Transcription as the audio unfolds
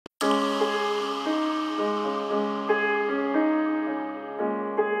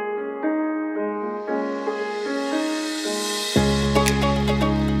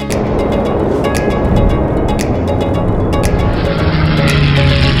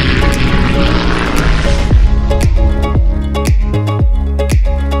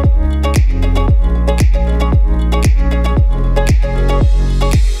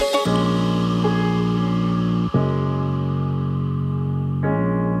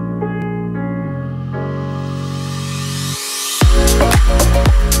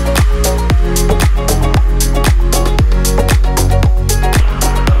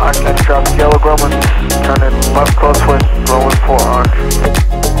Oncoming traffic, yellow Grumman, turning left crosswind, rolling 4 orange.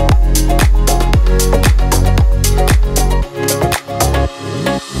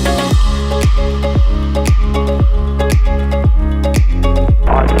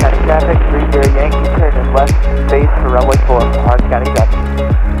 Orange County traffic, 30 Yankee, turning left base for runway 4, Orange County traffic.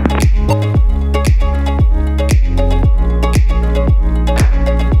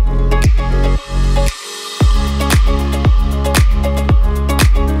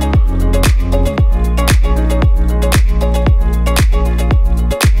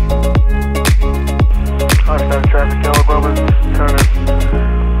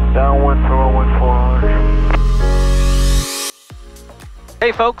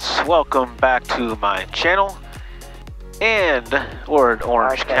 Hey folks, welcome back to my channel, and we're in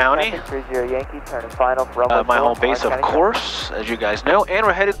Orange County, my home base of course, as you guys know, and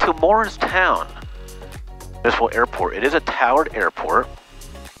we're headed to Morristown Municipal Airport. It is a towered airport.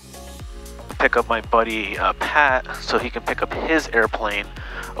 Pick up my buddy Pat so he can pick up his airplane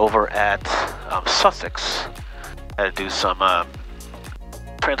over at Sussex. Had to do some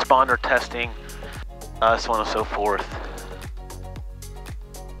transponder testing, so on and so forth.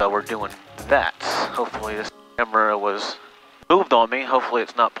 We're doing that. Hopefully this camera was moved on me. Hopefully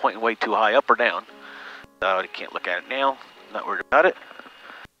it's not pointing way too high up or down. I can't look at it now. Not worried about it.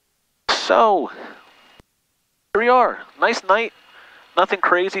 So, here we are. Nice night. Nothing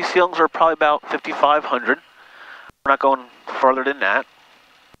crazy. Ceilings are probably about 5,500. We're not going further than that.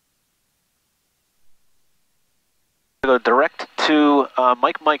 Go direct to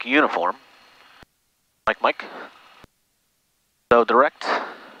Mike uniform. Mike. So direct.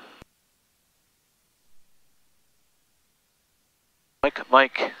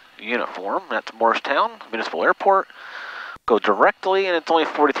 Mike uniform, that's Morristown Municipal Airport. Go directly, and it's only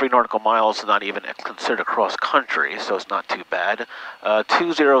 43 nautical miles, not even considered cross country, so it's not too bad.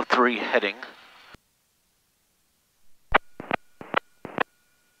 203 heading.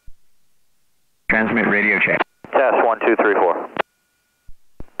 Transmit radio check. Test 1 2 3 4.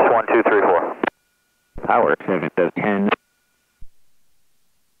 1 2 3 4. Power 7 says 10.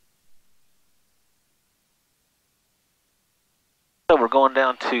 So we're going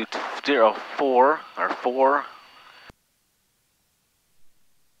down to 04, or 4.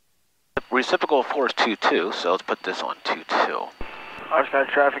 The reciprocal of 4 is 22, so let's put this on 22. Orange County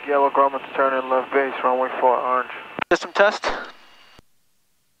traffic, yellow Grumman's turning left base, runway 4 orange. System test.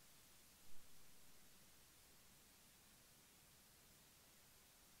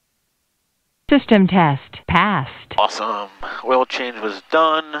 System test passed. Awesome. Oil change was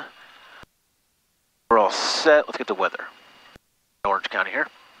done. We're all set. Let's get the weather. Orange County here.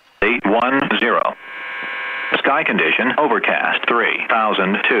 810. Sky condition overcast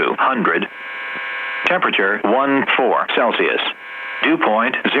 3,200. Temperature 14 Celsius. Dew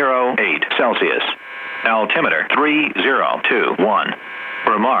point 08 Celsius. Altimeter 3021.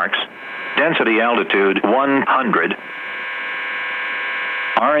 Remarks. Density altitude 100.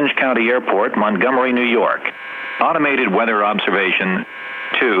 Orange County Airport, Montgomery, New York. Automated weather observation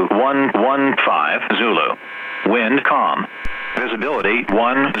 2115 Zulu. Wind calm. Visibility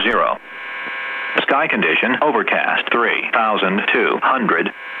 10. Sky condition overcast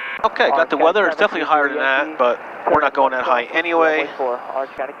 3,200. Okay, got the weather. It's definitely higher than that, but we're not going that high anyway.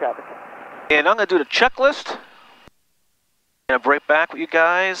 And I'm going to do the checklist. And I'll be right back with you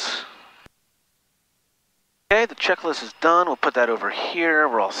guys. Okay, the checklist is done. We'll put that over here.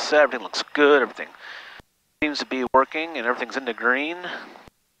 We're all set. Everything looks good. Everything seems to be working, and everything's in the green.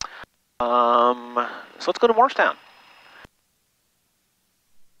 So let's go to Morristown.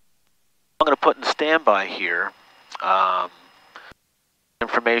 I'm going to put in standby here.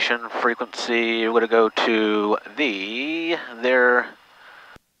 Information, frequency, we're going to go to their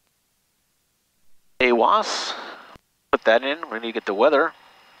AWAS. Put that in. We're going to get the weather.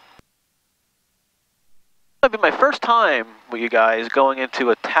 It'll be my first time with you guys going into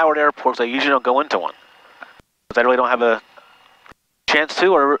a towered airport, because I usually don't go into one. Because I really don't have a chance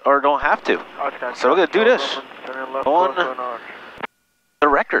to or don't have to. So we're going to do this on the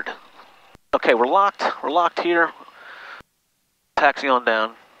record. Okay, we're locked. We're locked here. Taxi on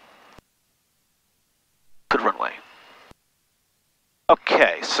down. Good runway.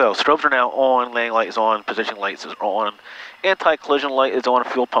 Okay, so strobes are now on, landing light is on, position lights is on, anti-collision light is on,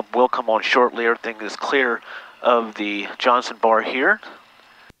 fuel pump will come on shortly. Everything is clear of the Johnson bar here.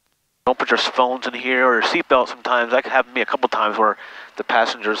 Don't put your phones in here or your seatbelt sometimes. That could happen to me a couple times where the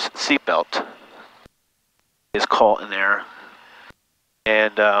passenger's seatbelt is caught in there.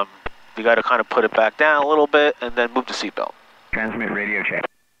 And you got to kind of put it back down a little bit and then move the seatbelt. Transmit radio check.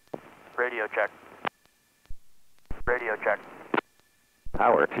 Radio check. Radio check.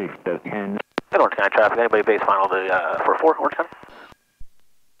 Power 610. Orange County traffic, anybody base final to 44, Orange County?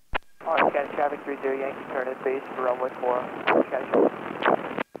 Orange County traffic 30 Yankee, turn in base for runway 4. Orange County traffic.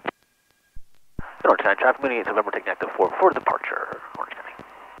 Orange County traffic, Mooney 8 November, taking active 4 for departure, Orange County.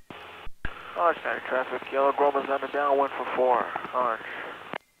 Orange County traffic, Yellow Groma's on the downwind for 4. Orange.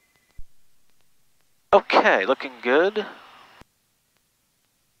 Okay, looking good.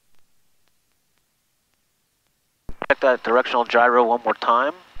 Check that directional gyro one more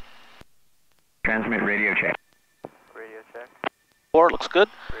time. Transmit radio check. Radio check. 4 looks good.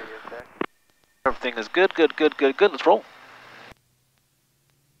 Radio check. Everything is good, good, good, good, good. Let's roll.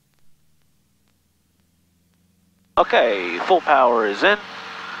 Okay, full power is in.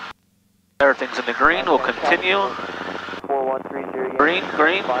 Everything's in the green. We'll continue. 4130. Green,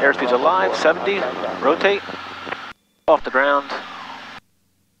 green. Airspeed's alive. 70. Rotate. Off the ground.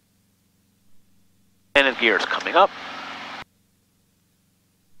 And the gear's coming up.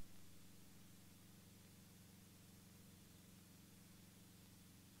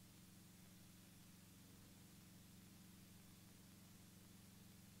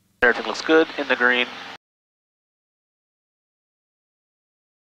 Everything looks good in the green.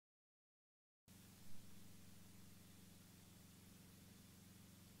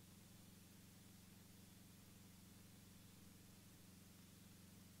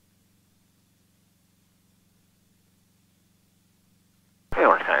 Okay,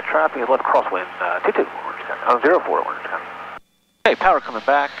 Orange County traffic, left crosswind 22, Orange County, 04 Orange County. Okay, power coming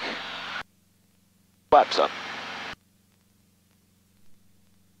back. Flaps up.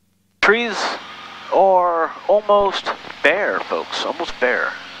 Trees are almost bare, folks, almost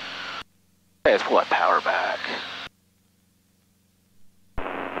bare. Okay, let's pull that power back.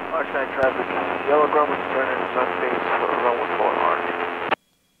 Orange County traffic, Yellow Groma's turning sun base for runway 4. Orange.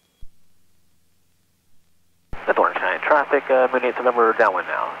 That's Orange County traffic, Mooney 8 November downwind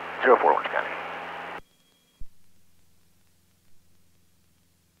now, 04 Orange County.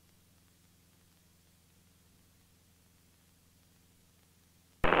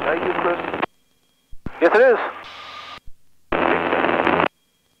 Thank you, Chris. Yes, it is.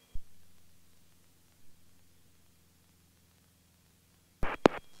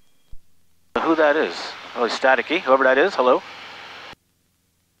 Who that is? Oh, it's staticky. Whoever that is, hello.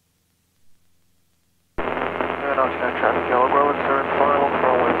 And Orange County traffic, Yellow Groma's turn final for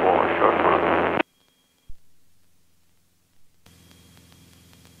runway 4, short front.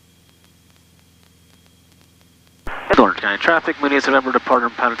 Orange County traffic, Mooney 8 November departure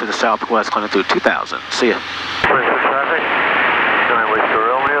pounded to the southwest, climbing through 2000. See ya. Bristol traffic, going west to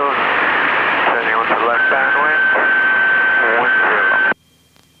Romeo, turning onto the left downwind,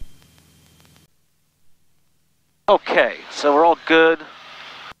 10. Okay, so we're all good.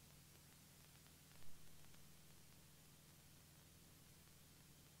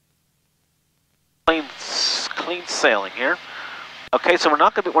 Clean sailing here. Okay, so we're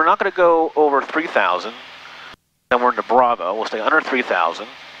not gonna go over 3,000. Then we're into Bravo. We'll stay under 3,000.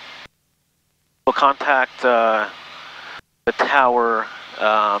 We'll contact the tower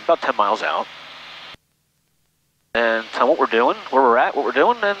about 10 miles out, and tell them what we're doing, where we're at, what we're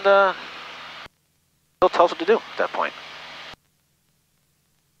doing, and they'll tell us what to do at that point.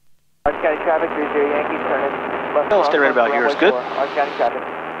 Orange County traffic, 30 Yankee, turning left. They'll stay right about here. Is good. Orange County traffic.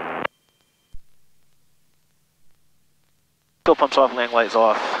 Fuel pumps off, landing lights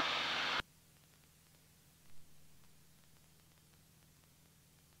off.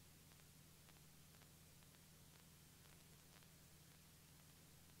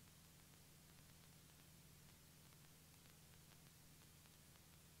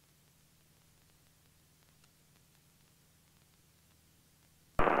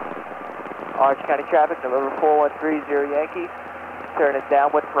 Orange County traffic, November 4130 Yankee, turning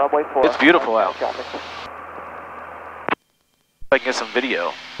downwind for runway 4. It's beautiful out. Traffic. I can get some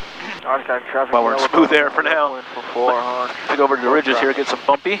video. Orange County traffic. While we're in smooth air for now. Take over to the ridges here, get some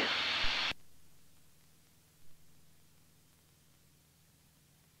bumpy.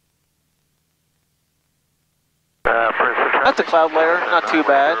 That's a cloud layer, not too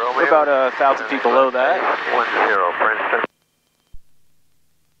bad. We're about 1,000 feet below that. 10, Princeton.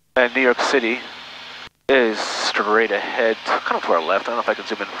 And New York City is straight ahead, kind of to our left. I don't know if I can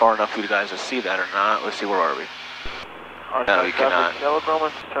zoom in far enough for you guys to see that or not. Let's see, where are we? No, you cannot. Yellow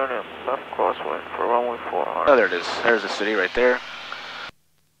Groma's turning left crosswind for runway 4. Oh, there it is. There's the city right there.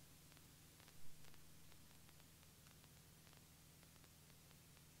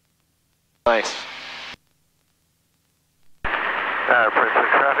 Nice. Princeton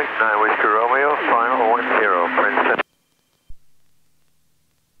traffic, 9 Whiskey Romeo, final 10, Princeton.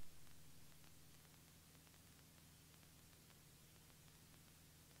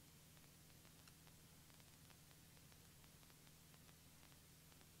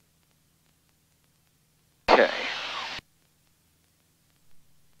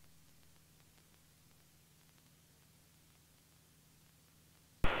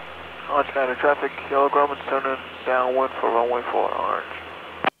 Orange County traffic, yellow Grumman's turning downwind for runway 4, orange.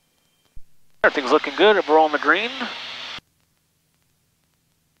 Everything's looking good. We're on the green.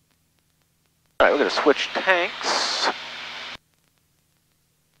 All right, we're going to switch tanks.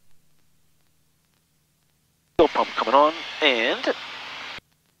 Fuel pump coming on, and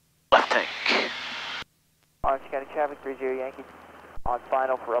left tank. Orange County traffic, 30 Yankee. On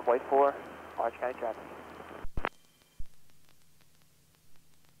final for runway 4, Orange County traffic.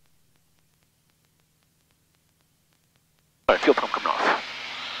 All right, fuel pump coming off.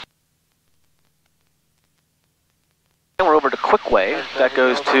 And we're over to Quickway. That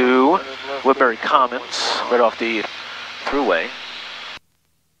goes to Woodbury Commons, right off the thruway.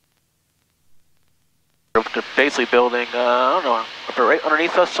 We're basically building, I don't know, right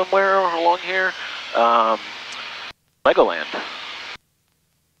underneath us somewhere along here, Legoland.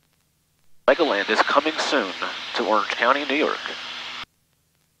 Legoland is coming soon to Orange County, New York.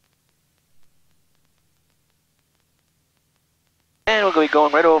 And we're going to be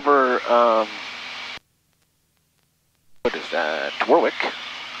going right over, what is that, Warwick.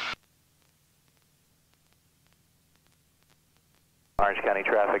 Orange County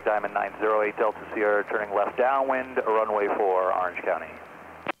traffic, Diamond 908 Delta Sierra, turning left downwind, runway 4, Orange County.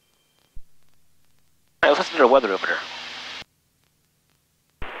 All right, let's listen to the weather over here.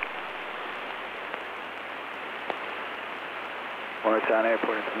 Morristown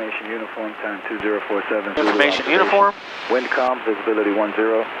Airport information uniform, time 2047. Information uniform. Wind calm, visibility 10,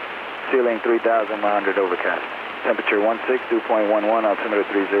 ceiling 3,100 overcast. Temperature 16, dew point 11, altimeter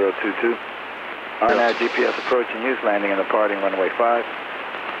 3022. RNAV GPS approach and use, landing and departing runway 5.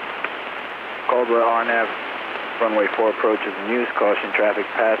 Caldwell RNAV runway 4 approaches and use, caution traffic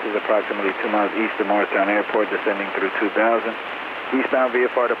passes approximately 2 miles east of Morristown Airport, descending through 2000. Eastbound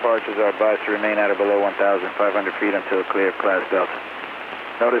VFR departures are advised to remain at or below 1,500 feet until clear of Class Delta.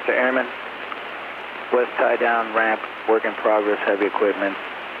 Notice to airmen, west tie down ramp, work in progress, heavy equipment,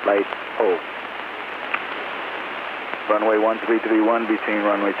 light, hold. Runway 1331 between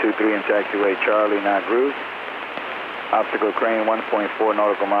runway 23 and taxiway Charlie, not groove. Obstacle crane 1.4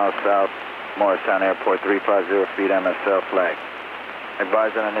 nautical miles south, Morristown Airport, 350 feet MSL flag.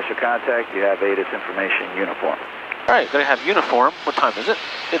 Advise on initial contact, you have ATIS information uniform. All right, going to have uniform. What time is it?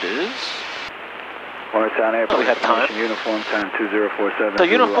 It is... Morristown Airport, we have time. Uniform, time 2047. So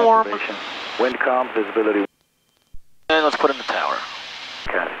uniform. Wind calm, visibility. And let's put in the tower.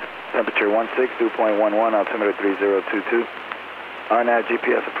 Cast. Temperature 16, dew point 11, altimeter 3022. RNAV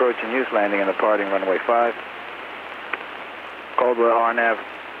GPS approach and use, landing and departing runway 5. Caldwell RNAV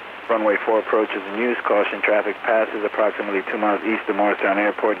runway 4 approaches and use, caution traffic passes approximately 2 miles east of Morristown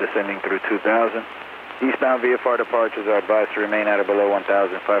Airport, descending through 2000. Eastbound VFR departures are advised to remain at or below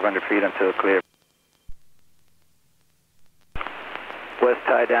 1,500 feet until clear. West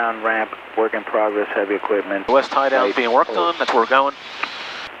tie down ramp, work in progress, heavy equipment. The west tie down is being worked on. That's where we're going.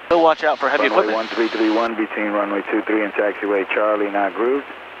 So watch out for heavy runway equipment. 1331 between runway 23 and taxiway Charlie, not grooved.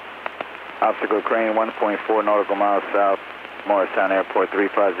 Obstacle crane 1.4 nautical miles south, Morristown Airport,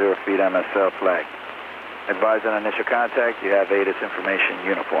 350 feet MSL flag. Advise on initial contact, you have ATIS information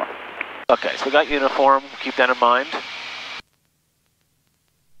uniform. Okay, so we got uniform. Keep that in mind.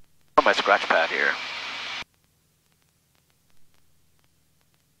 On my scratch pad here.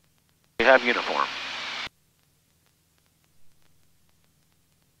 We have uniform.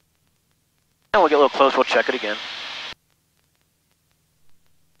 And we'll get a little close, we'll check it again.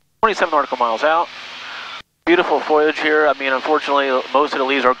 27 nautical miles out. Beautiful foliage here. I mean, unfortunately, most of the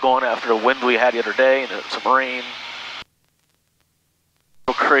leaves are gone after the wind we had the other day and some rain.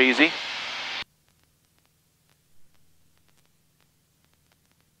 A little crazy.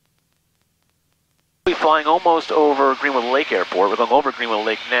 We'll be flying almost over Greenwood Lake Airport. We're going over Greenwood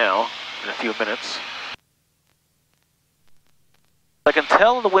Lake now in a few minutes. I can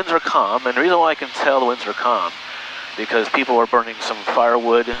tell the winds are calm, and the reason why I can tell the winds are calm because people are burning some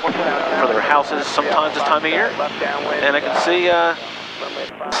firewood for their houses sometimes this time of year, and I can see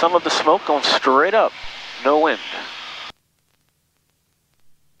some of the smoke going straight up, no wind.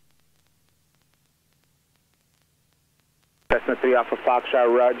 Cessna 3 Alpha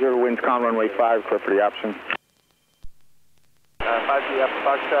Foxtrot, roger, winds calm, runway 5, clear for the option. 5 3 Alpha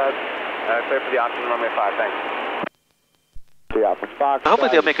Foxtrot, clear for the option, runway 5, thanks. 3 Alpha Foxtrot. Hopefully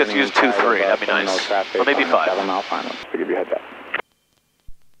they'll make us use 2-3, that'd be nice. Or maybe 5. 7 mile final, to give you a heads up.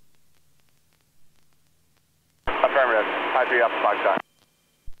 Affirmative, 5 3 Alpha Foxtrot.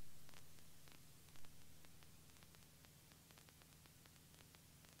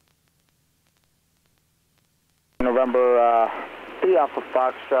 November 3 Alpha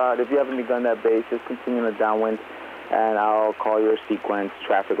Foxtrot, if you haven't begun that base, just continue the downwind. And I'll call your sequence.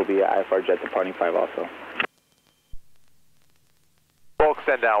 Traffic will be at IFR jet departing 5 also. We'll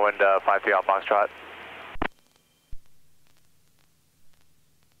extend downwind 5 feet off Foxtrot.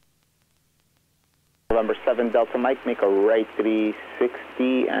 November 7 Delta Mike, make a right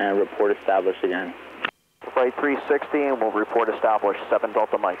 360 and report established again. Right 360 and we'll report established 7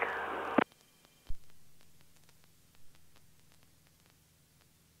 Delta Mike.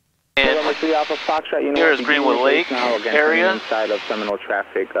 November 3 Alpha Foxtrot, you know, here is Greenwood Lake now, again, area. Inside of Seminole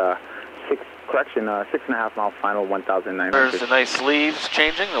traffic, 6.5 mile final 1,900. There's the nice leaves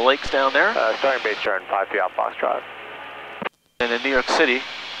changing, the lake's down there. Starting base turn 5 feet off Foxtrot. And in New York City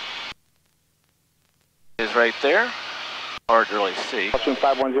is right there. Hard to really see.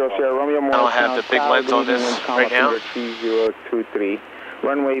 510 Sierra Romeo, I don't have the big lens on this right now. 2023,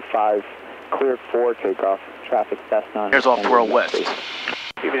 runway 5, cleared for takeoff. Traffic Cessna. Here's off Twirl West.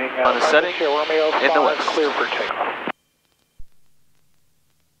 On the setting, in the west. Clear for takeoff.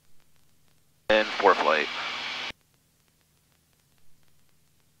 And 4 flight.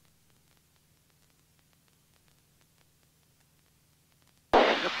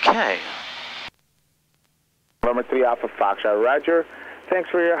 Okay. November 3 Alpha Foxtrot, roger. Thanks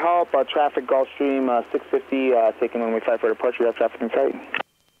for your help. Traffic Gulfstream 650, taking runway 5 for departure. We have traffic in sight.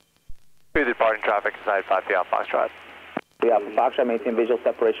 Through the departing traffic inside 5 feet off Foxtrot. 3 Alpha Foxtrot, maintain visual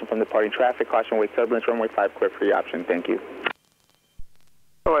separation from departing traffic. Caution wake turbulence, runway 5 clear for your option. Thank you.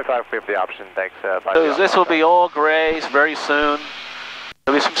 Runway 5 clear for the option, thanks. So this will be all gray very soon.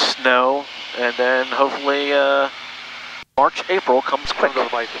 There'll be some snow, and then hopefully March, April comes quick.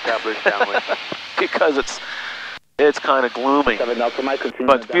 Because it's kind of gloomy.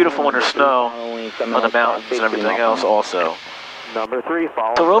 But it's beautiful when there's snow on the mountains and everything else also. Number 3,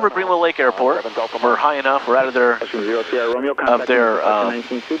 follow. So we're over Greenwood Lake Airport. We're high enough. We're out of their Good day, Zero Romeo.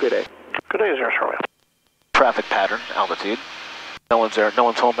 traffic pattern, altitude. No one's there. No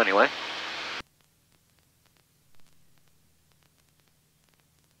one's home anyway.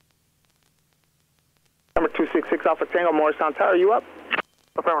 Number 266 Alpha Tango, Morristown Tower, you up?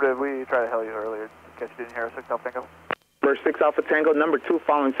 Affirmative, we tried to hail you earlier. In case you didn't hear us, 6 Alpha Tango. Number 6 Alpha Tango, number 2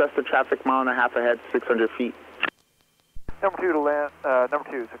 following Cessna traffic, mile and a half ahead, 600 feet. Number 2 to land, number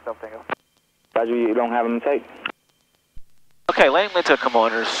 2, 6 Alpha Tango. Roger, you don't have them in sight. Okay, landing lights are come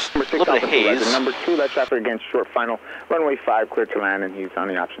on. There's a little bit of haze. Roger. Number 2, that traffic against short final. Runway 5 clear to land, and he's on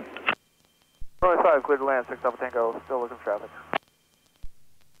the option. Runway 5 clear to land, 6 Alpha Tango, still looking for traffic.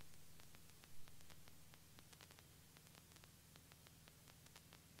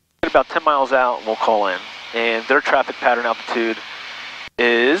 About 10 miles out, we'll call in. And their traffic pattern altitude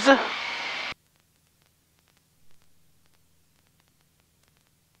is...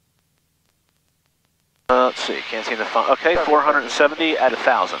 let's see, can't see the phone. Okay, 470 at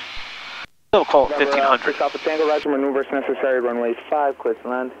 1,000. So we'll call it 1,500. 6 Alpha Tango, roger, maneuvers necessary, runway 5, clear to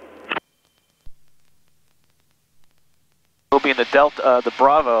land. We'll be in the Delta, the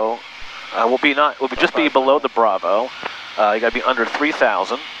Bravo, we'll just be below the Bravo. You gotta be under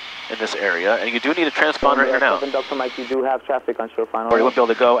 3,000 in this area, and you do need a transponder in and out. Delta Mike, you do have traffic on shore final. Or you won't be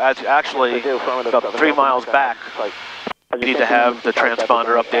able to go, actually, about 3 miles back, you need to have the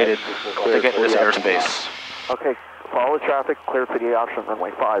transponder updated to get into this airspace. Okay, follow the traffic, clear for the option,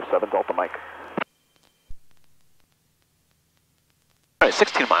 runway 5, 7 Delta Mike. All right,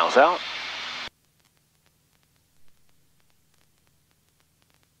 16 miles out.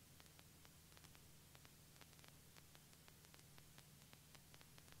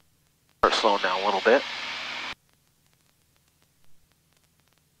 Start slowing down a little bit.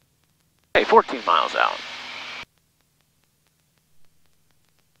 Okay, 14 miles out.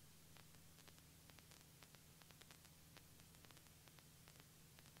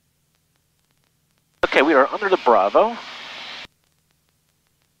 Okay, we are under the Bravo.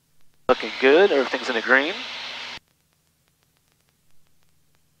 Looking good, everything's in the green.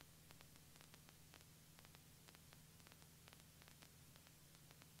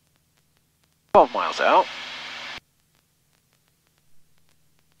 $12 miles out.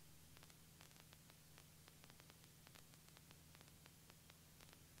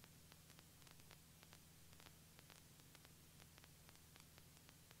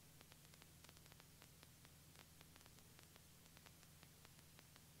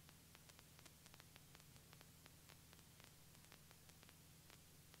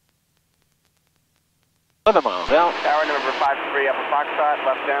 $11 miles out. Tower number 53 Alpha Foxtrot,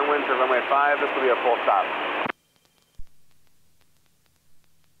 left downwind to runway 5. This will be a full stop.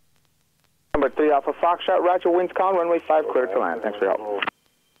 Number 3 Alpha Foxtrot, roger, winds calm, runway 5 clear to land. Thanks for your help.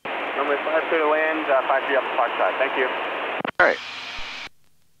 Runway 5 clear to land, 53 Alpha Foxtrot. Thank you. All right.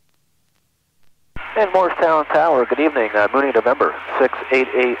 And Morristown Tower, good evening. Mooney, November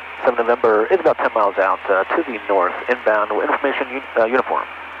 6887 November is about 10 miles out to the north, inbound information uniform.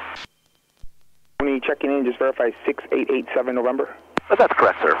 Mooney checking in, just verify 6887 November. That's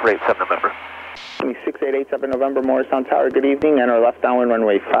correct, sir. Rate 7 November. Mooney 6887 November, Morristown Tower, good evening. And our left downwind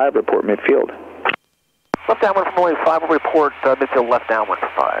runway 5, report midfield. Left downwind from runway 5 will report midfield left downwind for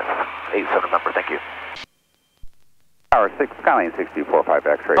 587 November. Thank you. Tower 6, Skylane 6245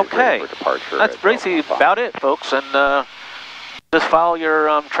 X-ray. Okay, for departure. that's basically about it, folks, and just follow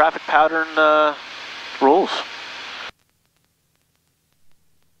your traffic pattern rules.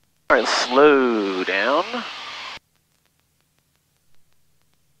 All right, slow down.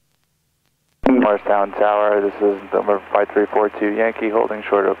 Morristown Tower, this is number 5342 Yankee, holding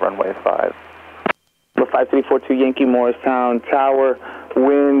short of runway 5. Number 5342 Yankee, Morristown Tower.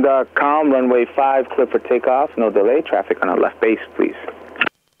 Wind calm, runway 5, clear for takeoff, no delay. Traffic on our left base, please.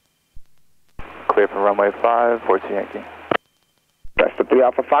 Clear for runway 5, 42 Yankee. That's the 3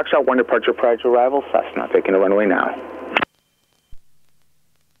 Alpha Foxtrot, 1 departure prior to arrival. Cessna taking the runway now.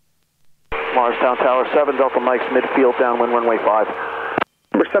 Morristown Tower 7, Delta Mike's midfield downwind runway 5.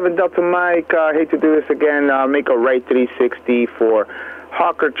 Number 7 Delta Mike, hate to do this again, make a right 360 for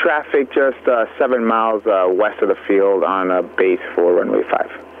Hawker traffic, just 7 miles west of the field on base for runway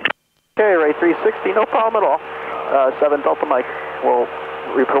 5. Okay, right 360, no problem at all. 7 Delta Mike, we'll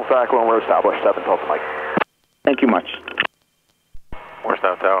report back when we're established. 7 Delta Mike. Thank you much.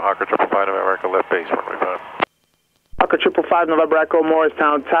 Morristown Tower, Hawker 555 November Echo, left base, runway 5. Hawker 555 November Echo,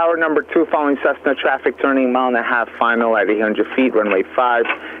 Morristown Tower, number 2, following Cessna traffic, turning 1.5 final at 800 feet, runway 5,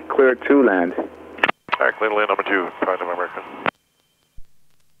 clear to land. All right, clear to land, number 2, 5 November Echo.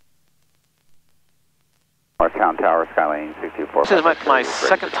 Morristown Tower, Skylane 6245. This is my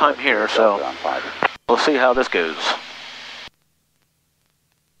second time here, so we'll see how this goes.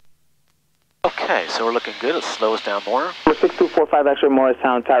 Okay, so we're looking good. Let's slow us down more. Number 6245 X-ray,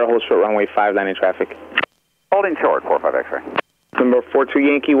 Morristown Tower, hold short, runway 5, landing traffic. Holding short, 45 X-ray. Number 42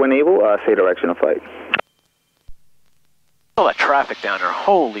 Yankee, when able, say direction of flight. Oh, that traffic down there.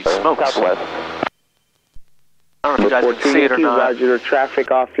 Holy smokes. Southwest. I don't know if you guys can see it or not. Roger, traffic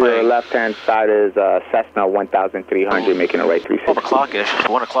off your left-hand side is Cessna 1300, making a right 360. 12 o'clock-ish,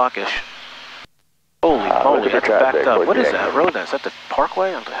 1 o'clock-ish. Holy moly, that's backed up. What is that road? Is that the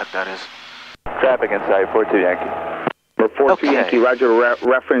Parkway? What the heck that is? Traffic inside 42 Yankee. Number 42 Yankee, roger,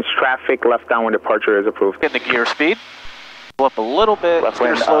 reference traffic, left downwind departure is approved. Getting the gear speed. Go up a little bit, Left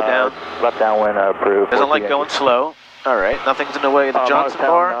gear wind, slow down. Left downwind approved. Doesn't like going slow. All right, nothing's in the way of the Johnson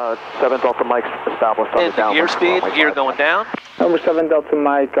bar. 7 Delta Mike's established on And the the gear downwind. speed, gear going down. Number 7 Delta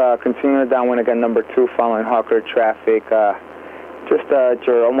Mike, continuing downwind again, number 2, following Hawker traffic, just at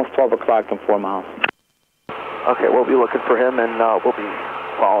your almost 12 o'clock in 4 miles. Okay, we'll be looking for him and we'll be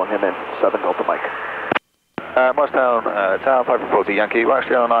following him in 7 Delta Mike. Morristown Tower 540 Yankee, we're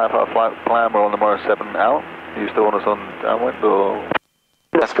actually on IFR flight plan, we're on the Morris 7 out. You still want us on downwind or?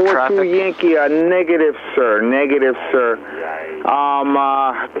 That's for 42 traffic. Yankee, negative, sir. Negative, sir.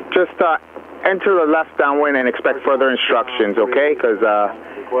 Just enter the left downwind and expect further instructions, okay? Because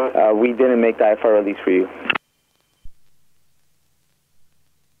we didn't make the IFR release for you.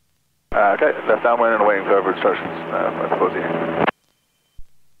 Okay, left downwind and waiting for over instructions. 540 Yankee.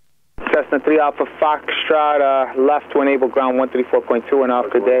 Cessna 3 Alpha Foxtrot, left to enable ground 134.2 and off,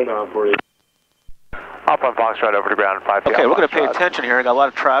 good day. Hop on Foxtrot over to ground 5. Okay, we're going to pay attention here. Got a lot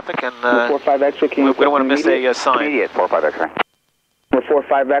of traffic, and 45 X-ray, we don't want to miss a sign. Immediate 45 X-ray. Number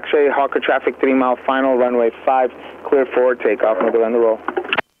 45 X-ray, Hawker traffic, 3 mile final, runway 5, clear forward, takeoff, and we'll on the roll.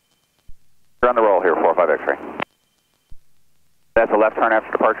 We're on the roll here, 45 X-ray. That's a left turn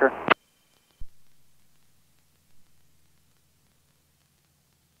after departure.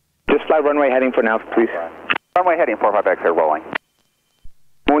 Just fly runway heading for now, please. Runway heading, 45 X-ray, rolling.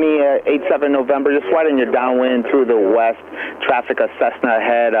 Mooney 87 November, just widen your downwind through the west. Traffic of Cessna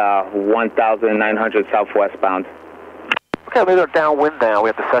ahead, 1,900 southwestbound. Okay, maybe they're downwind now. We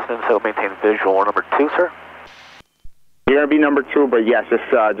have the Cessna, so maintain visual. Number 2, sir? You're going to be number 2, but yes,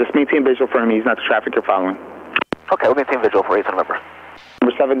 just maintain visual for him. He's not the traffic you're following. Okay, we'll maintain visual for 8 November.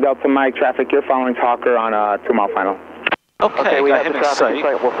 Number 7 Delta Mike, traffic you're following Hawker on a 2 mile final. Okay, we got have him the in traffic in sight.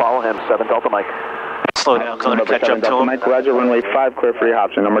 sight. We'll follow him, 7 Delta Mike. Slow down, because I'm going to catch up to him. Mike, roger, runway 5, clear for your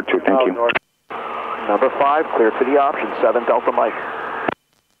option. Number 2, thank you. Number 5, clear to the option, 7 Delta Mike.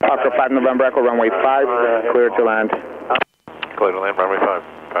 Hawker 5 November Echo, runway 5, clear to land. Clear to land, runway 5,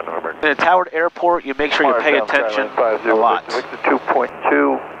 5 November. In a towered airport, you make sure you pay attention a lot. Victor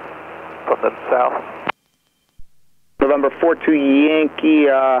 2.2 from the south. November 42 Yankee,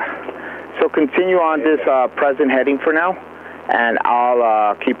 so continue on this present heading for now.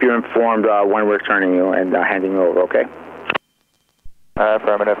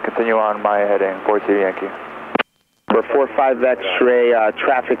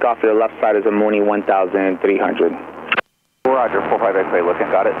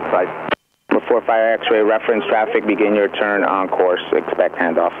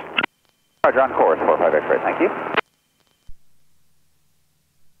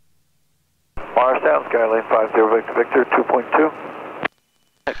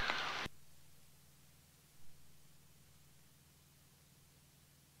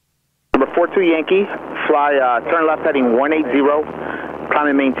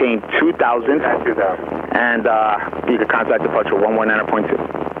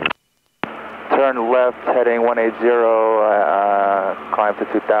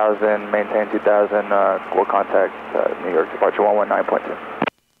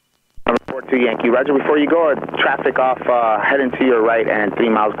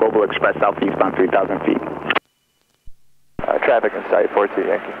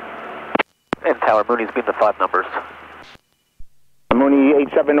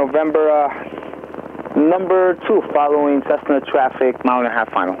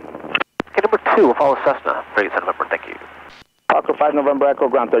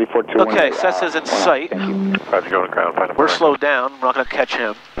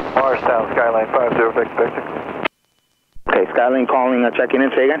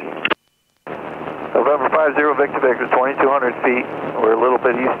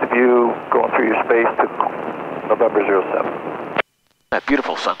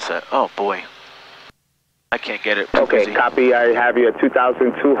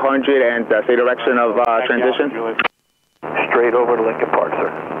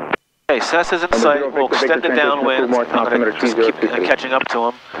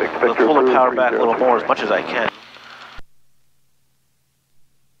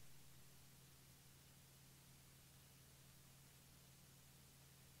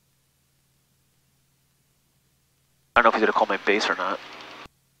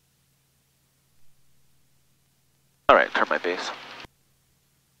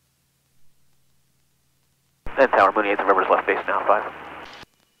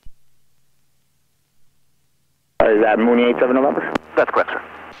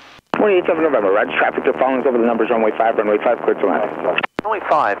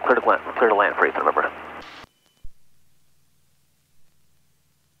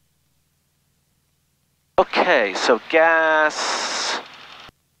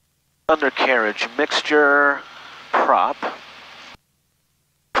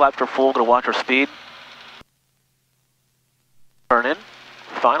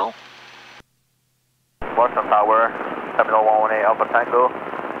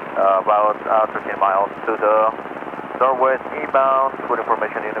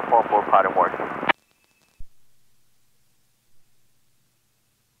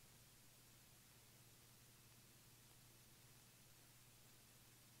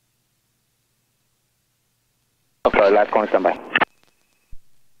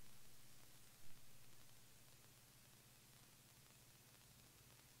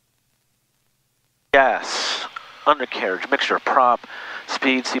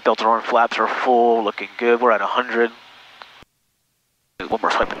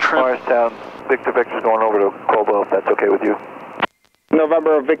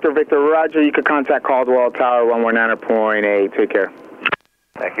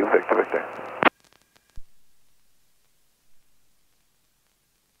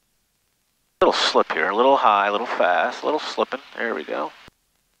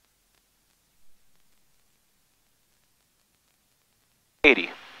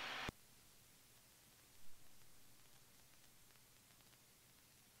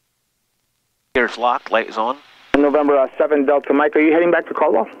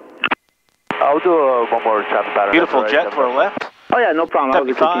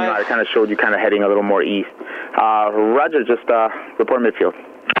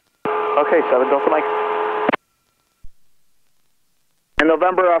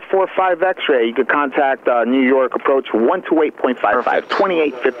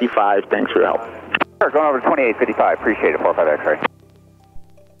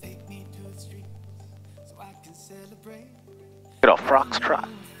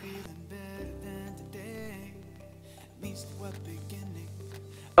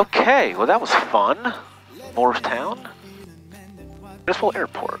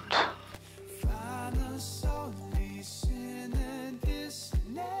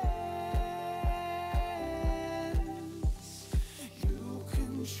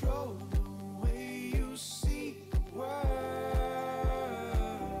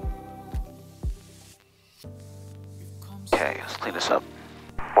 clean this up.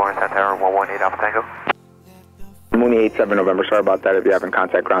 Morristown Tower 118 Alpha Tango. Mooney 87 November, sorry about that if you haven't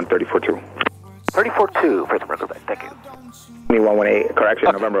contact ground 342. 342 for the record back, thank you. Mooney 118, correction,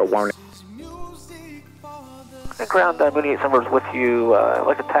 okay. November 118. And ground Mooney 87 is with you. I'd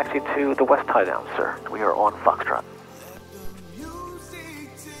like to taxi to the west tie down, sir. We are on Foxtrot.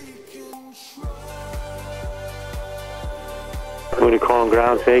 Mooney calling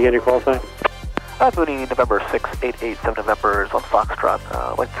ground, say again your call sign? Mooney November 6887 November is on Foxtrot.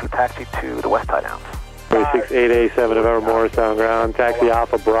 I'd like to taxi to the west tie downs. 6887 November, Morristown ground, taxi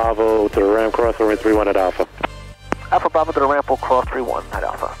Alpha Bravo to the ramp cross, runway 31 at Alpha. Alpha Bravo to the ramp will cross 31 at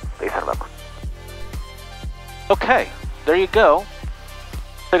Alpha, base November. Okay, there you go.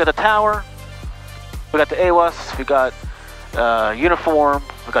 We got the tower, we got the AWAS, we got uniform,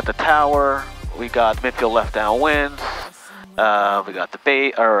 we got the tower, we got midfield left downwind, we got the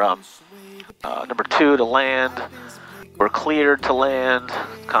bait, or number 2 to land. We're cleared to land,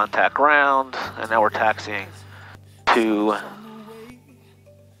 contact ground, and now we're taxiing to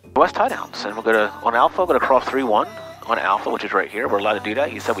west tie downs. And we're gonna, on Alpha, we're gonna cross 31 on Alpha, which is right here. We're allowed to do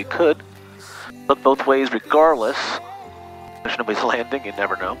that. He said we could. Look both ways regardless. There's nobody's landing, you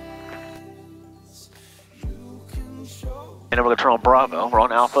never know. And then we're gonna turn on Bravo. We're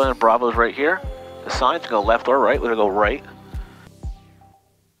on Alpha and Bravo's right here. The signs can go left or right. We're gonna go right.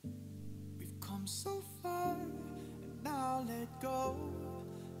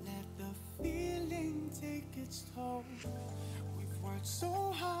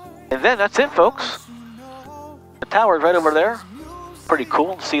 And then that's it, folks. The tower is right over there. Pretty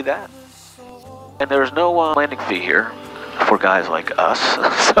cool to see that. And there's no landing fee here for guys like us.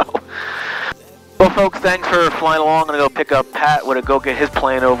 So, well, folks, thanks for flying along. I'm gonna go pick up Pat. We're gonna go get his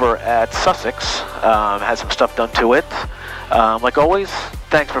plane over at Sussex. Had some stuff done to it. Like always,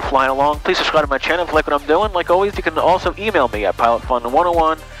 thanks for flying along. Please subscribe to my channel if you like what I'm doing. Like always, you can also email me at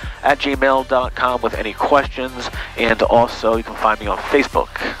pilotfun101@gmail.com with any questions. And also, you can find me on Facebook.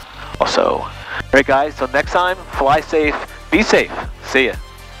 Also, all right, guys, so next time, fly safe, be safe. See ya.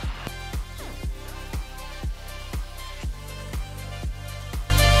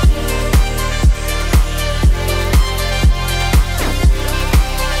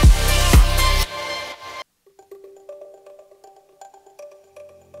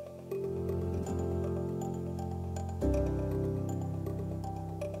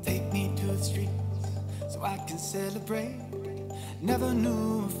 Take me to the streets so I can celebrate. Never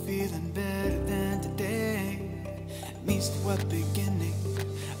knew a feeling better than today. It means the beginning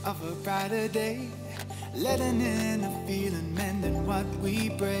of a brighter day. Letting in a feeling, mending what we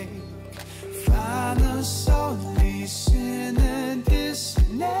break. Find us only sin and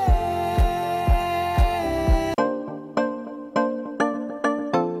dismay.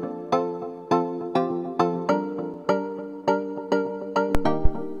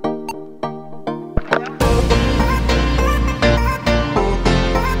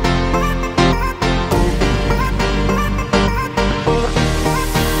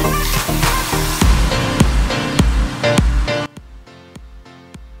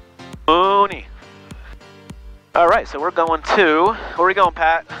 Mooney. All right, so we're going to, where are we going,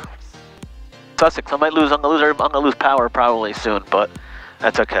 Pat? Sussex. I'm gonna lose power probably soon, but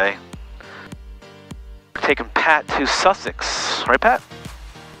that's okay. We're taking Pat to Sussex, right, Pat?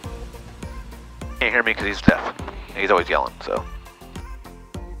 Can't hear me because he's deaf. He's always yelling, so.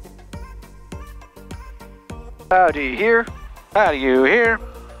 How do you hear? How do you hear?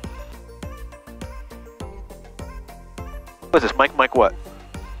 What's this, Mike what?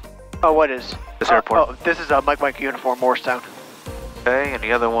 Oh, what is? This airport. Oh, this is a Mike uniform, Morristown. Okay, and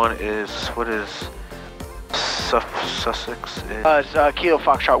the other one is, what is Sussex? It's Kilo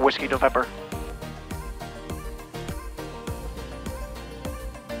Foxtrot Whiskey November.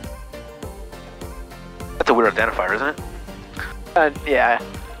 That's a weird identifier, isn't it? Yeah.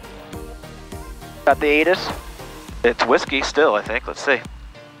 Got the ATIS? It's whiskey still, I think. Let's see.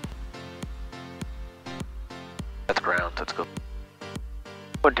 That's ground. Let's go.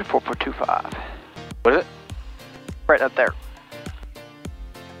 124.25. What is it? Right up there.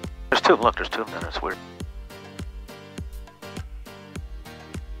 There's two. Look, there's two of them. That's weird.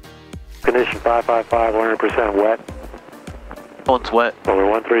 Condition 555, 100% wet. One's wet. Over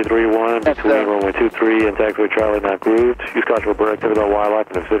 1331 between runway 23 and taxiway Charlie not grooved. Use caution for bird activity on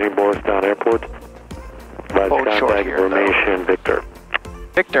wildlife in the city of Morristown Airport. By contact information, Victor.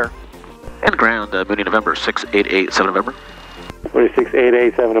 Victor. And ground, Mooney November 6887 November.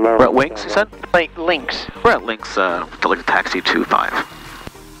 6887 November. We're at Wings, you said? Links. We're at Links, to like a taxi to 5.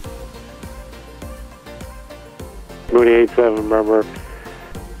 Mooney 87 November.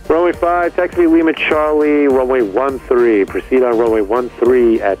 Runway 5, taxi Lima Charlie, runway 13. Proceed on runway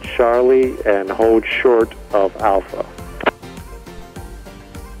 13 at Charlie and hold short of Alpha.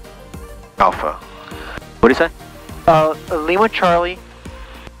 Alpha. What do you say? Lima Charlie.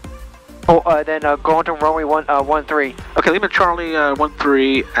 Oh, then go on to runway 13. Okay, Lima Charlie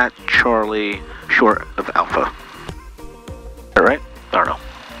 13 at Charlie, short of Alpha. Is that right? I don't know.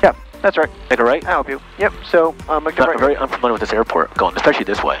 Yep, that's right. Make it right? I'll help you. Yep, so make the right. I'm very unfamiliar with this airport going, especially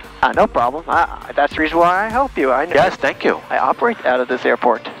this way. No problem. That's the reason why I help you. I know. Yes, thank you. I operate out of this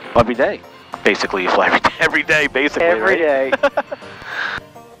airport. Every day. Basically, you fly every day, basically, Every day.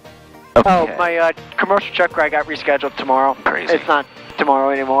 Okay. Oh, my commercial check ride got rescheduled tomorrow. Crazy. It's not tomorrow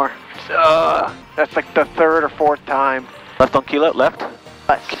anymore. That's like the third or fourth time. Left on kilo, left?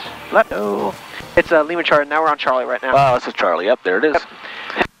 Left. No. It's Lima Charlie. Now we're on Charlie right now. Wow, this is Charlie. Yep, there it is.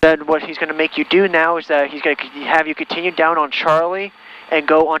 Yep. Then what he's going to make you do now is that he's going to have you continue down on Charlie and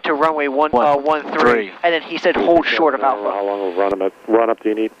go onto runway 13. And then he said hold short of Alpha. How long of run up do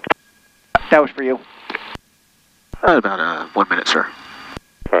you need? That was for you. About 1 minute, sir.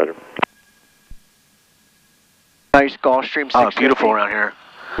 Roger. Nice Gulfstream 650. Oh, beautiful around here.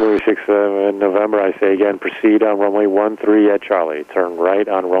 Movie 67 November, I say again, proceed on runway 13 at Charlie. Turn right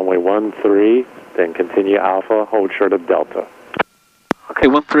on runway 13, then continue Alpha, hold short of Delta. Okay,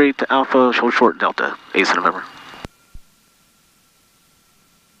 13 to Alpha, hold short Delta, 8th of November.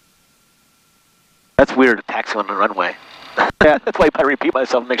 That's weird, a taxi on the runway. Yeah, that's why I repeat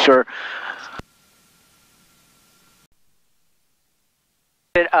myself, make sure.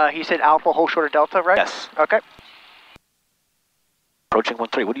 He said Alpha, hold short of Delta, right? Yes. Okay. Approaching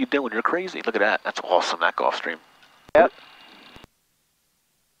 13. What are you doing? You're crazy. Look at that. That's awesome, that Gulfstream. Yep.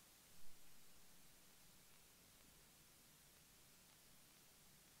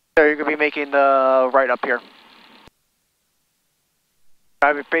 So you're going to be making the right up here.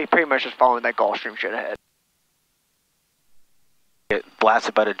 I mean, pretty much just following that Gulfstream straight ahead. Get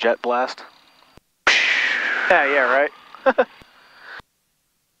blasted by the jet blast? Yeah, right?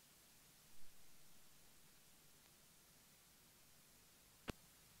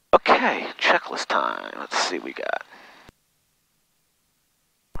 Okay, checklist time. Let's see what we got.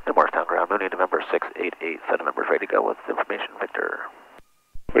 The Morristown ground, Mooney, November 6887 numbers ready to go with information, Victor.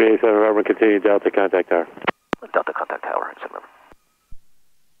 87 November, continue Delta, contact tower. Delta contact tower, 87 November.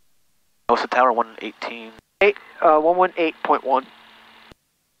 What's the tower, 118? 118.1.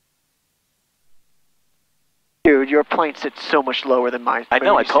 Dude, your plane sits so much lower than mine. I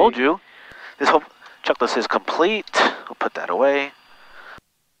know, I told you. This whole checklist is complete. We'll put that away.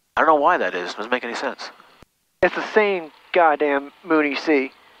 I don't know why that is. Doesn't make any sense. It's the same goddamn Mooney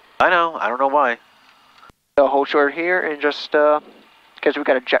C. I know. I don't know why. So hold short here and just, because we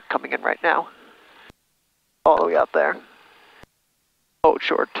got a jet coming in right now. All the way out there. Hold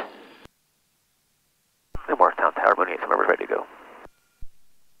short. The Morristown Tower, Mooney, 8 numbers ready to go.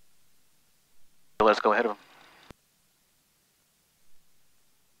 Let's go ahead of him.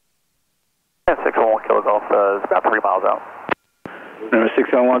 Yeah, 611 Kilo Golf is about 3 miles out. Number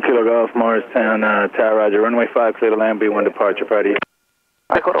 601 Kilo Golf, Morristown, Tower Roger, runway 5, clear to land, B1 departure, Friday.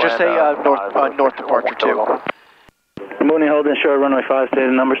 Just say north departure 2. Mooney holding short, runway 5,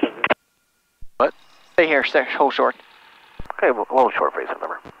 stated numbers. What? Stay here, hold short. Okay, a little short for you,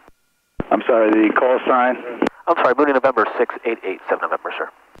 number. I'm sorry, the call sign? I'm sorry, Mooney, November 6887 November, sir.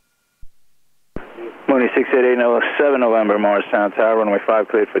 Mooney 68807 November, Morristown Tower, runway 5,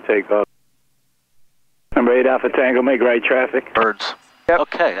 cleared for takeoff. Number 8 Alpha Tango, make right traffic. Birds. Yep.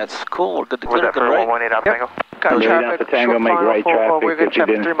 Okay, that's cool. We're good to Was clear. that for 118 Alpha Tango? Got Number 8 traffic, Alpha Tango, make right traffic. We're good, If you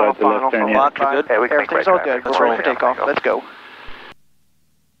didn't 3 mile start the left final turn for yet. Lot 5. Good? Yeah, we can make Everything's right all traffic. good. We're ready for takeoff. Let's go.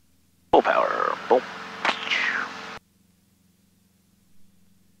 Full power. Boom.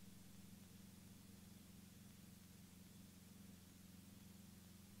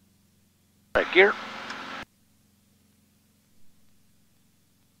 Right gear.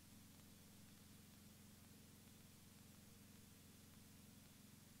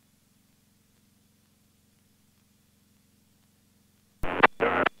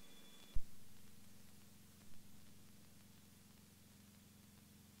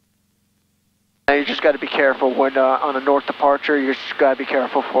 You just got to be careful when on a north departure. You just got to be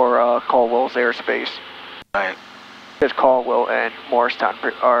careful for Caldwell's airspace. Right. Because Caldwell and Morristown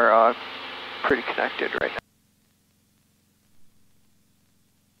are pretty connected right now.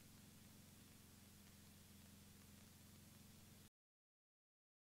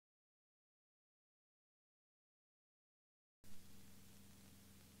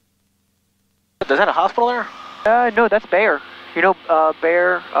 Is that a hospital there? No, that's Bayer. You know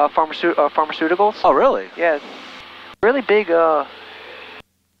Bayer Pharmaceuticals? Oh, really? Yeah, really big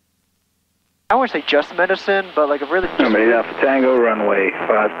I wouldn't say just medicine, but like a really just... Number 8 Alpha Tango, runway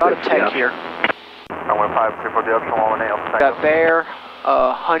 5. Got a tank here. Runway 5, the option 118 Alpha Tango. Got Bear,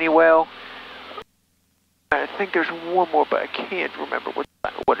 Honeywell. I think there's one more, but I can't remember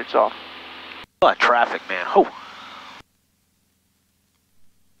what it's off. A lot of traffic, man. Oh.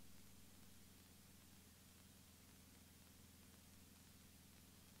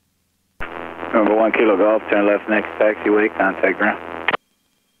 Number 1 Kilo Golf, turn left next taxiway, contact ground.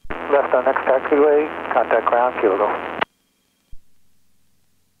 Left on next taxiway, contact ground, Kilo Golf.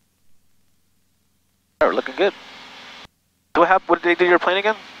 We're looking good. So what did they do to your plane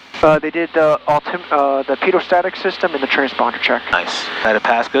again? They did the pedostatic system and the transponder check. Nice. Had it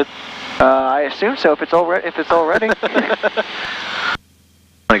pass good? I assume so. If it's all ready. Want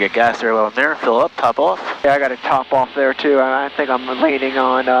to get gas there while I'm there? Fill up, top off? Yeah, I got to top off there too. I think I'm leaning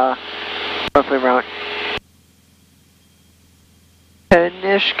on roughly around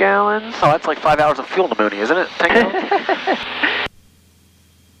 10-ish gallons. Oh, that's like 5 hours of fuel in the Mooney, isn't it? 10 gallons?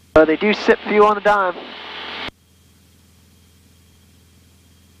 They do sip fuel on the dime.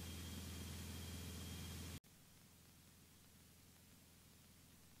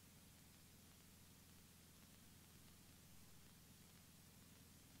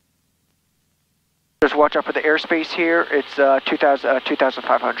 Just watch out for the airspace here. It's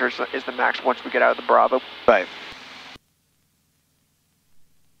 2,500 is the max once we get out of the Bravo. Right.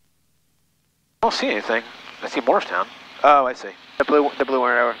 I don't see anything. I see Morristown. Oh, I see. The blue one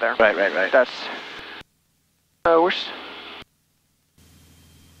over there. Right. That's. Right.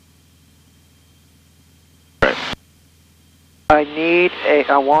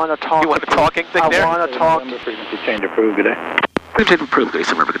 I want to talk. You want a talking thing there? I want to talk. Frequency change approved today. Frequency approved today.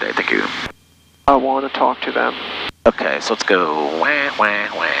 Good day. Thank you. I want to talk to them. Okay, so let's go.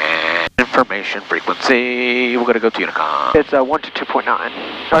 Information frequency. We're gonna go to Unicom. It's 1 to 2.9.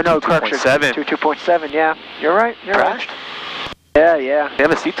 Oh no, correction. 2.7. Yeah, you're right. Crashed? Yeah. They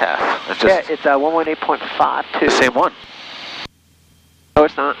have a CTAF. It's just yeah, it's 118.52. the same one. No,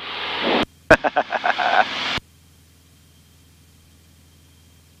 it's not.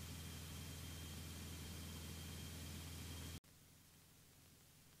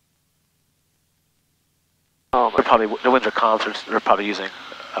 Oh, they're probably the Windsor concerts. They're probably using.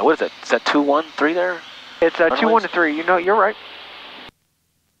 What is it? Is that 213 there? It's 213. You know, you're right.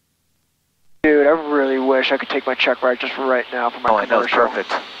 Dude, I really wish I could take my check ride just for right now for my commercial. I know, it's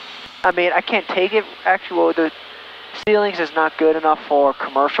perfect. I mean, I can't take it. Actually, the ceilings is not good enough for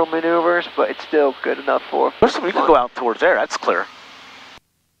commercial maneuvers, but it's still good enough for. Listen, we can go out towards there. That's clear.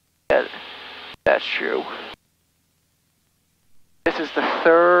 Yeah, that's true. This is the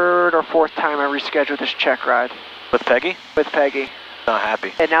 3rd or 4th time I rescheduled this check ride. With Peggy? With Peggy. Not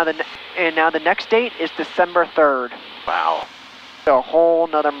happy. And now the next date is December 3rd. Wow. So a whole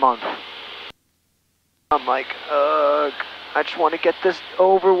nother month. I'm like, ugh. I just want to get this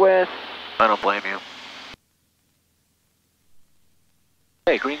over with. I don't blame you.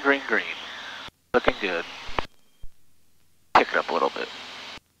 Hey, green. Looking good. Kick it up a little bit.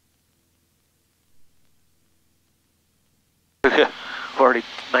 We're already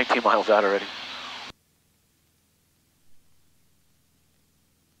 19 miles out already.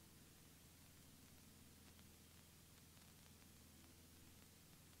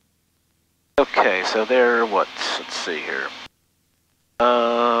 Okay, so they're what? Let's see here.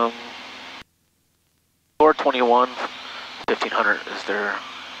 421, 1500 is there.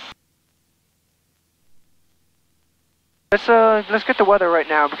 Let's get the weather right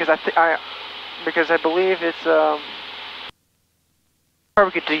now because I believe it's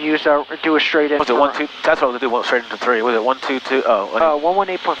probably good to use do a straight in. Was it 1 2? That's what I was gonna do. One straight into 3. Was it 1 2 2? Oh.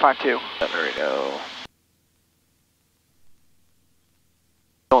 118.52. There we go.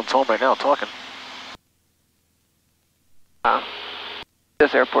 Going home right now, talking.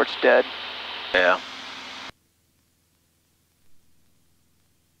 This airport's dead. Yeah.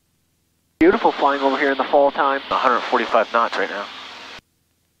 Beautiful flying over here in the fall time. 145 knots right now.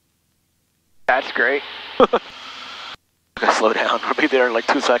 That's great. Gotta slow down. We'll be there in like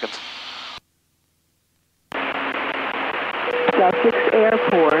 2 seconds. Sussex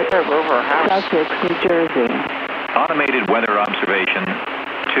Airport, Sussex, New Jersey. Automated weather observation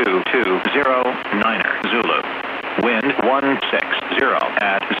 2209er Zulu. Wind 160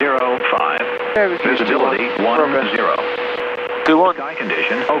 at 05. Visibility 10. 2-1. Sky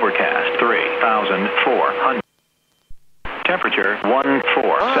condition overcast 3,400. Temperature 14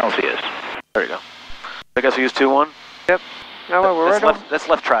 Celsius. There you go. I guess we use 2-1. Yep. No, we're right over. That's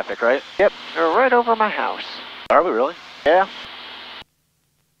left traffic, right? Yep. We're right over my house. Are we really? Yeah.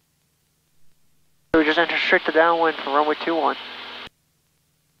 So we just enter straight to downwind for runway 21.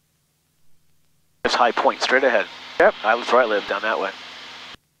 High Point, straight ahead. Yep. That's where I live, down that way.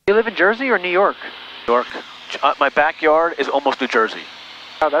 You live in Jersey or New York? New York. My backyard is almost New Jersey.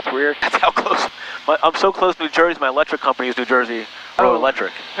 Oh, that's weird. That's how close. I'm so close to New Jersey, my electric company is New Jersey Royal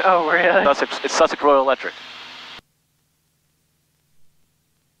Electric. Oh, really? It's Sussex Royal Electric.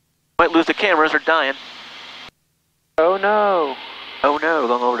 Might lose the cameras, they're dying. Oh, no. Oh, no,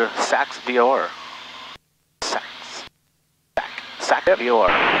 going over to Sax VOR. Sax VOR.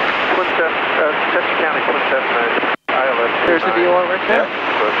 Chester County, Quintessa, ILS. There's the VOR right there?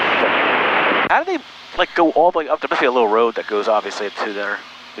 Yeah. How do they, like, go all the way up? There must be a little road that goes, obviously, to there.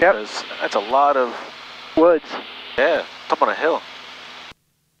 Because that's a lot of... woods. Yeah, it's up on a hill.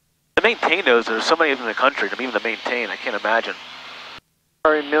 To maintain those, there's so many of them in the country. To even to maintain, I can't imagine.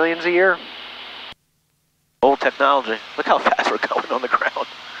 Probably millions a year. Old technology. Look how fast we're going on the ground.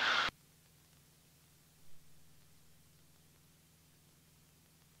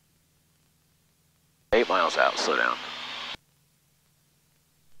 Eight miles out, slow down.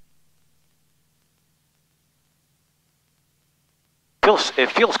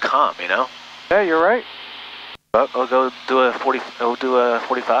 It feels calm, you know? Yeah, you're right. But I'll go do a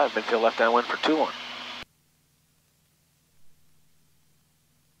 45, midfield left downwind for 2-1.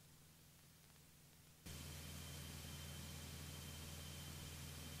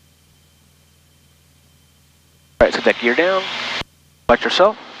 Alright, set that gear down. Watch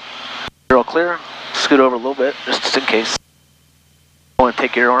yourself. You're all clear. Scoot over a little bit, just in case. I want to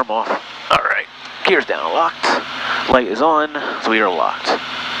take your arm off. Alright, gear's down, locked. Light is on, so we are locked.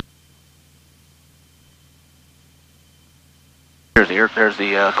 There's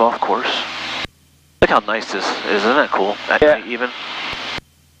the golf course. Look how nice this is, isn't that cool? At night even.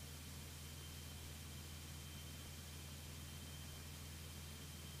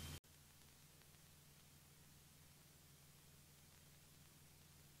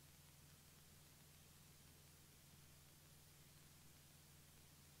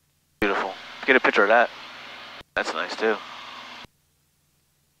 Beautiful. Get a picture of that. That's nice too.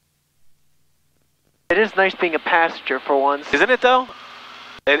 It is nice being a passenger for once. Isn't it though?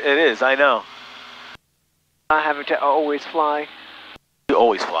 It is, I know. Not having to always fly. You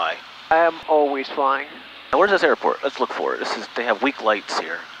always fly. I am always flying. Now where's this airport? Let's look for it. They have weak lights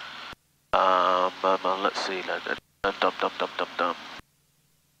here. Let's see. Dum.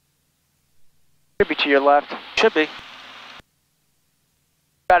 Should be to your left. Should be.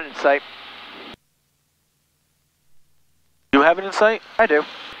 Got it in sight. You have it in sight? I do.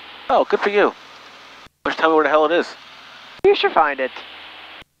 Oh, good for you. Just tell me where the hell it is. You should find it.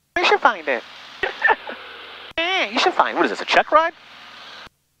 You should find it. Yeah, you should find it. What is this, a check ride?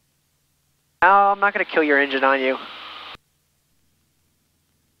 No, I'm not going to kill your engine on you.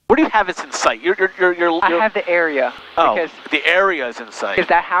 Where do you have it in sight? You're I have the area. Oh, because the area is in sight. Because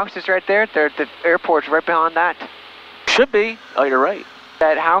that house is right there. The airport's right behind that. Should be. Oh, you're right.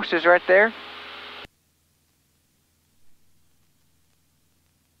 That house is right there.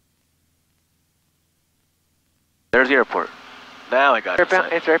 There's the airport. Now I got it.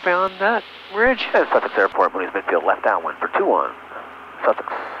 It's right behind that bridge. Yeah, Sussex Airport, Mooney's midfield left downwind for 2-1. Sussex.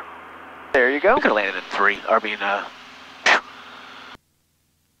 There you go. We could have landed in 3.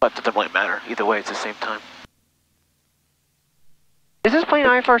 But it doesn't really matter. Either way, it's the same time. Is this plane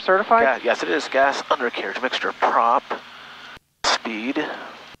IFR certified? Yes, it is. Gas, undercarriage, mixture, prop, speed.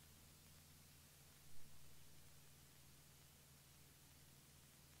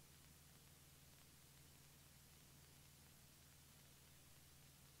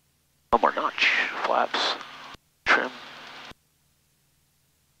 One more notch, flaps, trim.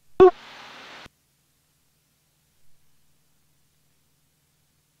 Boop.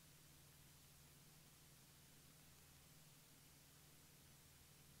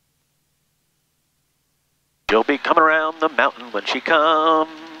 She'll be coming around the mountain when she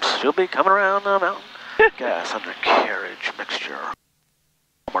comes. She'll be coming around the mountain. Gas, undercarriage, mixture.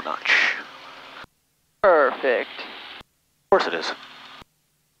 One more notch. Perfect. Of course it is.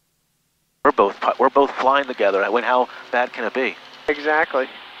 We're both flying together. How bad can it be? Exactly.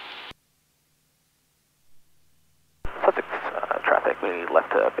 Sussex traffic. We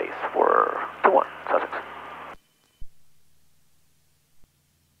left base for 2-1. Sussex.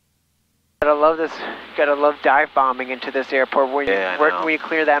 Gotta love this. Gotta love dive bombing into this airport. When you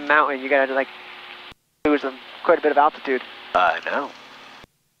clear that mountain, you gotta like lose quite a bit of altitude. I know.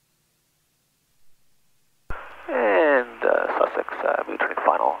 And Sussex, we turning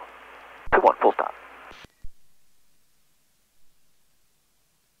final. 2-1, full stop.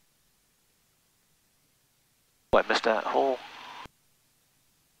 Oh, I missed that whole...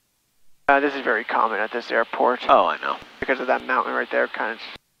 This is very common at this airport. Oh, I know. Because of that mountain right there, kind of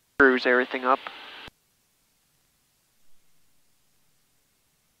screws everything up.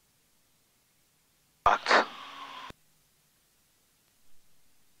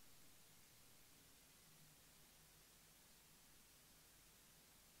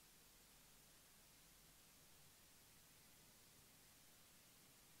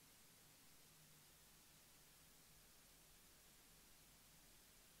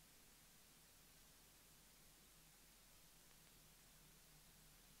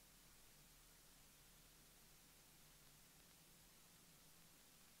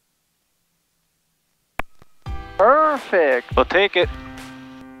 Perfect. We'll take it.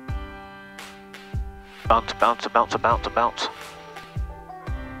 Bounce, bounce, bounce, bounce, bounce.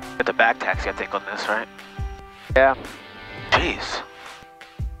 Get the back taxi, I think, on this, right? Yeah. Jeez.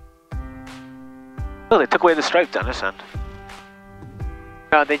 Oh, they took away the stripe down this end.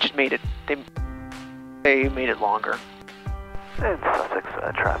 No, they just made it. They made it longer. And Sussex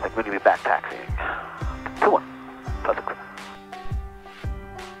traffic, we need to be back taxiing. 2-1, Sussex.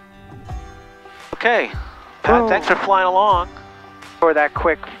 Okay, Pat, thanks for flying along. For that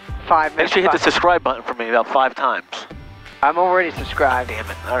quick 5 minutes. Make sure you hit the subscribe button for me about 5 times. I'm already subscribed. Damn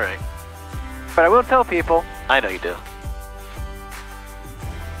it, alright. But I will tell people. I know you do.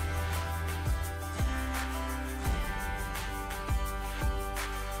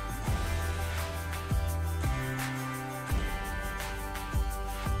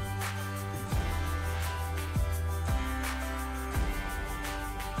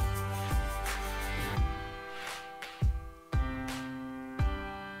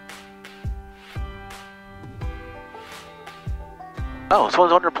 Oh,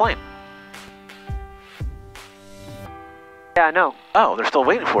 someone's on their plane. Yeah, I know. Oh, they're still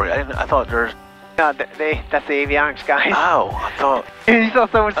waiting for you. I thought they're... No, that's the avionics guys. Oh, I thought... You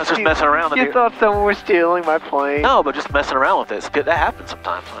thought someone was... I was just messing around. You thought someone was stealing my plane. No, but just messing around with it. That happens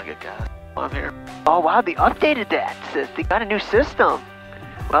sometimes when I get gas. I'm here. Oh, wow, they updated that. They got a new system.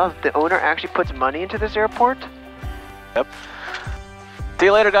 Well, the owner actually puts money into this airport. Yep. See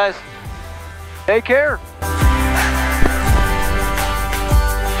you later, guys. Take care.